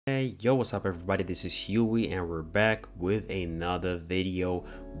Hey, yo, what's up everybody? This is Huey and we're back with another video.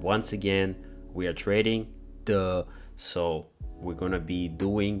 Once again, we are trading so we're gonna be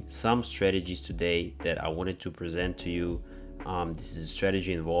doing some strategies today that I wanted to present to you. This is a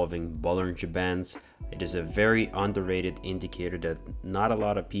strategy involving Bollinger Bands. It is a very underrated indicator that not a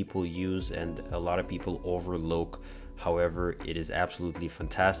lot of people use and a lot of people overlook. However, it is absolutely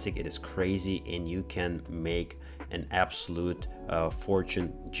fantastic. It is crazy and you can make an absolute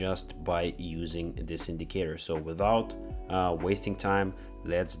fortune just by using this indicator. So without wasting time,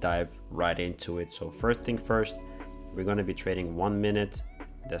 let's dive right into it. So first thing first, we're going to be trading 1 minute.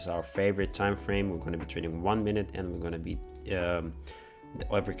 That's our favorite time frame. We're going to be trading 1 minute and we're going to be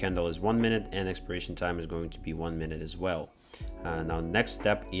every candle is 1 minute and expiration time is going to be 1 minute as well. Now next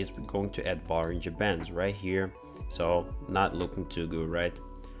step is we're going to add Bollinger Bands right here. So not looking too good, right?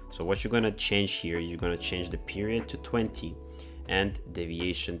 So what you're going to change here, you're going to change the period to 20 and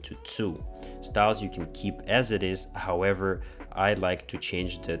deviation to 2. Styles you can keep as it is. However, I like to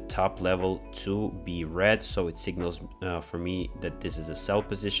change the top level to be red, so it signals for me that this is a sell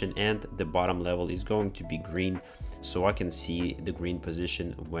position, and the bottom level is going to be green, so I can see the green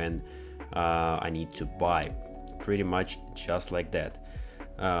position when I need to buy. Pretty much just like that.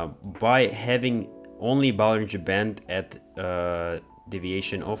 By having only Bollinger Band at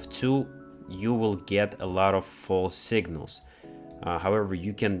deviation of 2, you will get a lot of false signals. However,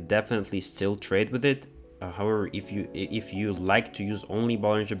 you can definitely still trade with it. However, if you like to use only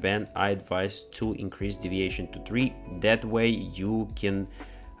Bollinger Band, I advise to increase deviation to 3. That way you can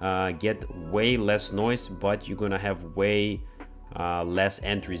get way less noise, but you're gonna have way less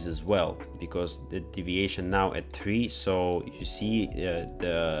entries as well, because the deviation now at 3, so you see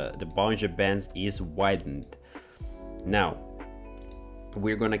the Bollinger Bands is widened. Now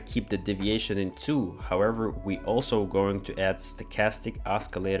we're going to keep the deviation in 2. However, we also going to add stochastic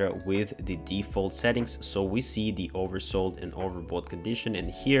oscillator with the default settings, so we see the oversold and overbought condition. And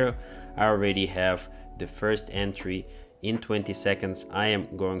here I already have the first entry in 20 seconds. I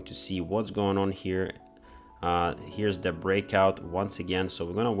am going to see what's going on here. Here's the breakout once again, so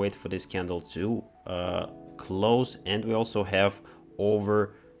we're gonna wait for this candle to close, and we also have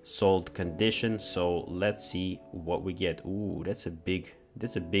oversold condition. So let's see what we get. Ooh, that's a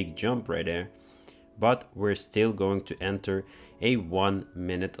big jump right there, but we're still going to enter a 1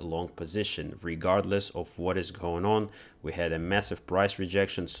 minute long position regardless of what is going on. We had a massive price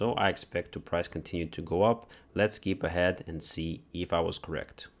rejection, so I expect the price continue to go up. Let's skip ahead and see if I was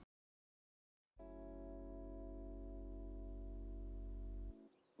correct.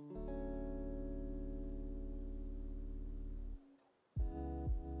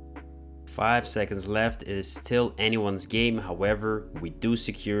 5 seconds left. It is still anyone's game. However, we do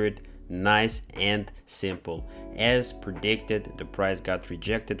secure it. Nice and simple. As predicted, the price got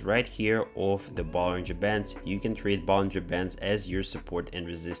rejected right here off the Bollinger Bands. You can treat Bollinger Bands as your support and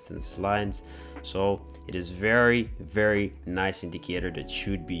resistance lines. So it is very nice indicator that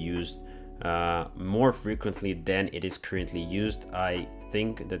should be used more frequently than it is currently used. I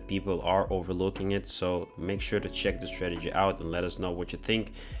think that people are overlooking it, so make sure to check the strategy out and let us know what you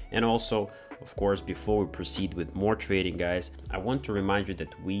think. And also, of course, before we proceed with more trading, guys, I want to remind you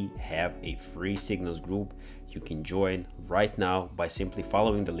that we have a free signals group you can join right now by simply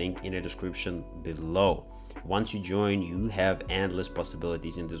following the link in the description below. Once you join, you have endless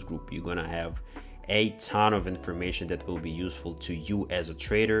possibilities in this group. You're gonna have a ton of information that will be useful to you as a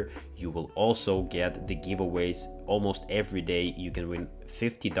trader. You will also get the giveaways almost every day. You can win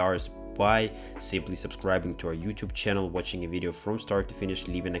 $50 by simply subscribing to our YouTube channel, watching a video from start to finish,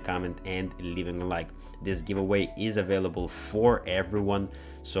 leaving a comment and leaving a like. This giveaway is available for everyone,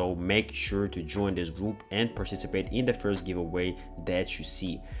 so make sure to join this group and participate in the first giveaway that you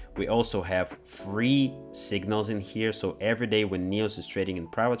see. We also have free signals in here, so every day when Neos is trading in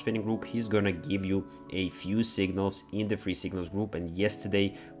private trading group, he's gonna give you a few signals in the free signals group. And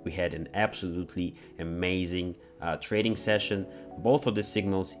yesterday we had an absolutely amazing trading session. Both of the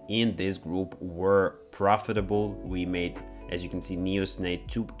signals in this group were profitable. We made, as you can see, Neos made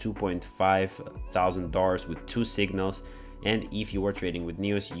 $2.5 thousand with 2 signals, and if you were trading with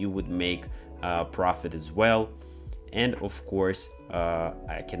Neos, you would make profit as well. And of course,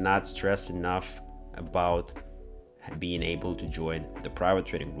 I cannot stress enough about being able to join the private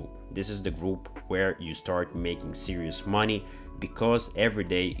trading group. This is the group where you start making serious money, because every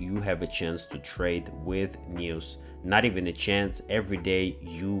day you have a chance to trade with Neos. Not even a chance, every day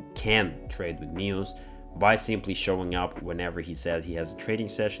you can trade with Neos by simply showing up whenever he says he has a trading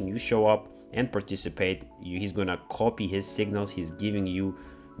session. You show up and participate. He's gonna copy his signals. He's giving you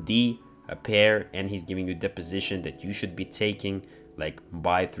the pair, and he's giving you the position that you should be taking like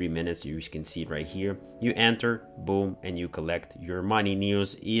buy 3 minutes. You can see it right here. You enter, boom, and you collect your money.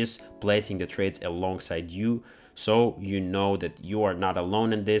 Neos is placing the trades alongside you, so you know that you are not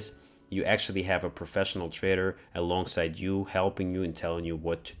alone in this. You actually have a professional trader alongside you, helping you and telling you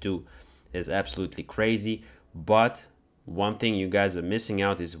what to do. It's absolutely crazy. But one thing you guys are missing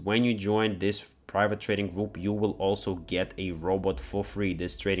out is when you join this private trading group, you will also get a robot for free.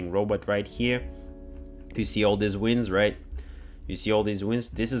 This trading robot right here, you see all these wins, right? You see all these wins.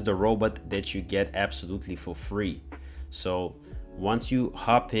 This is the robot that you get absolutely for free. So once you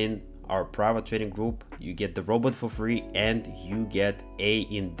hop in our private trading group, you get the robot for free, and you get a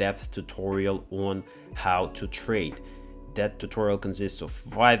in-depth tutorial on how to trade. That tutorial consists of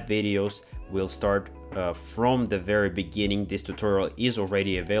 5 videos. We'll start from the very beginning. This tutorial is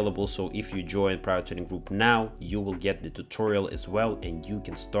already available, so if you join private trading group now, you will get the tutorial as well, and you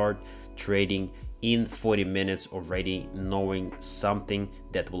can start trading in 40 minutes already, knowing something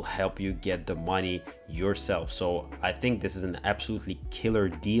that will help you get the money yourself. So I think this is an absolutely killer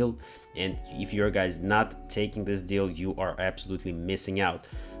deal, and if you're guys not taking this deal, you are absolutely missing out.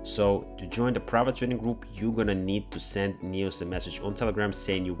 So to join the private trading group, you're gonna need to send Neos a message on Telegram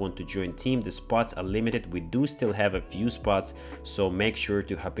saying you want to join team. The spots are limited. We do still have a few spots, so make sure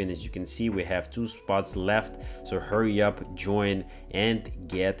to hop in. As you can see, we have 2 spots left, so hurry up, join, and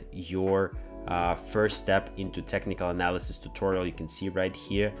get your first step into technical analysis tutorial. You can see right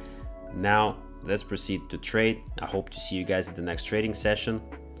here. Now let's proceed to trade. I hope to see you guys at the next trading session.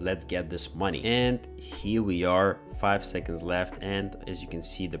 Let's get this money. And here we are, 5 seconds left, and as you can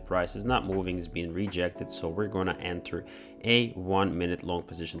see, the price is not moving, it's being rejected. So we're gonna enter a 1 minute long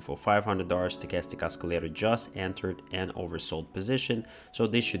position for $500. Stochastic oscillator just entered an oversold position, so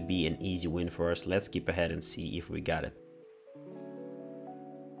this should be an easy win for us. Let's skip ahead and see if we got it.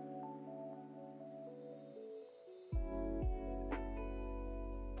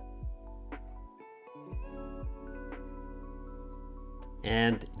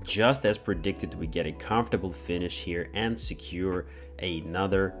 And just as predicted, we get a comfortable finish here and secure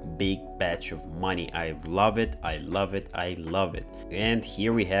another big batch of money. I love it, I love it, I love it. And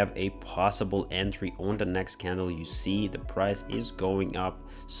here we have a possible entry on the next candle. You see the price is going up,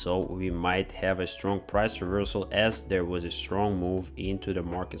 so we might have a strong price reversal as there was a strong move into the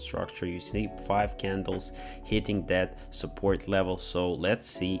market structure. You see 5 candles hitting that support level, so let's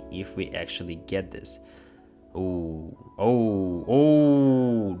see if we actually get this.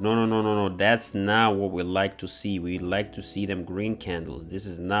 No, that's not what we like to see. We like to see them green candles. This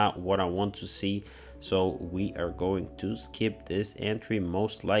is not what I want to see, so we are going to skip this entry.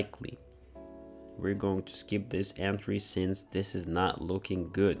 Most likely we're going to skip this entry since this is not looking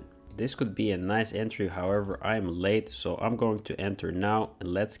good. This could be a nice entry, however I am late, so I'm going to enter now,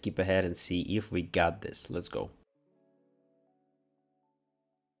 and let's skip ahead and see if we got this. Let's go.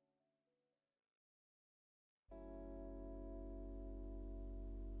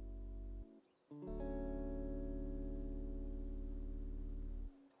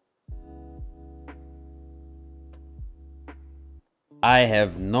 I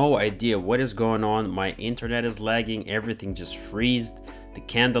have no idea what is going on. My internet is lagging, everything just freezed. The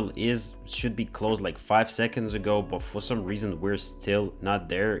candle should be closed like 5 seconds ago, but for some reason we're still not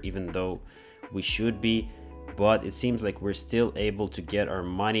there, even though we should be. But it seems like we're still able to get our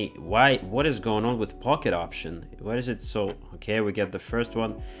money. Why? What is going on with pocket option? What is it? So okay, we get the first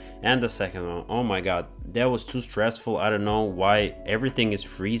one and the second one. Oh my god, that was too stressful. I don't know why everything is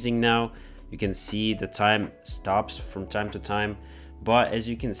freezing now. You can see the time stops from time to time. But as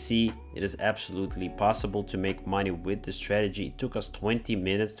you can see, it is absolutely possible to make money with this strategy. It took us 20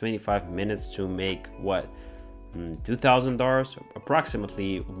 minutes, 25 minutes to make what? $2,000,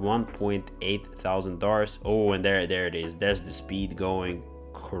 approximately $1,800. Oh, and there it is. There's the speed going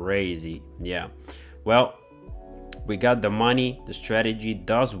crazy. Yeah, well, we got the money. The strategy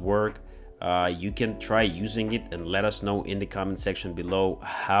does work. You can try using it and let us know in the comment section below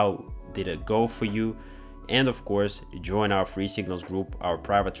how did it go for you. And of course, join our free signals group, our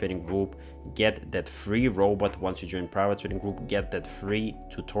private trading group. Get that free robot. Once you join private trading group, get that free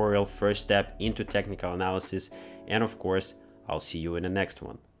tutorial, first step into technical analysis. And of course, I'll see you in the next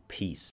one. Peace.